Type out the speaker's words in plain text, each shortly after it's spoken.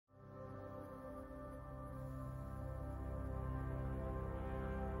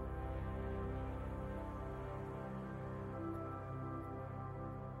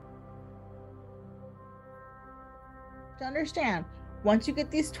to understand, once you get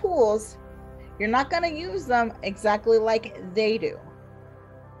these tools, you're not going to use them exactly like they do.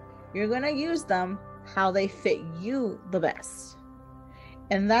 You're going to use them how they fit you the best.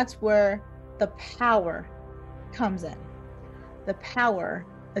 And that's where the power comes in. The power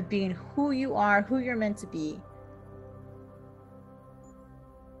of being who you are, who you're meant to be.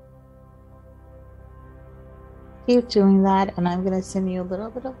 Keep doing that, and I'm going to send you a little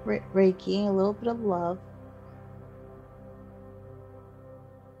bit of Reiki, a little bit of love.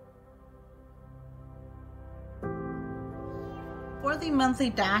 For the monthly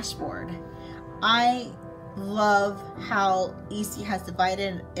dashboard, I love how EC has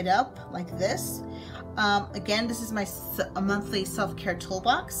divided it up like this. Again, this is a monthly self-care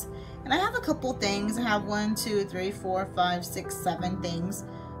toolbox, and I have a couple things. I have 1, 2, 3, 4, 5, 6, 7 things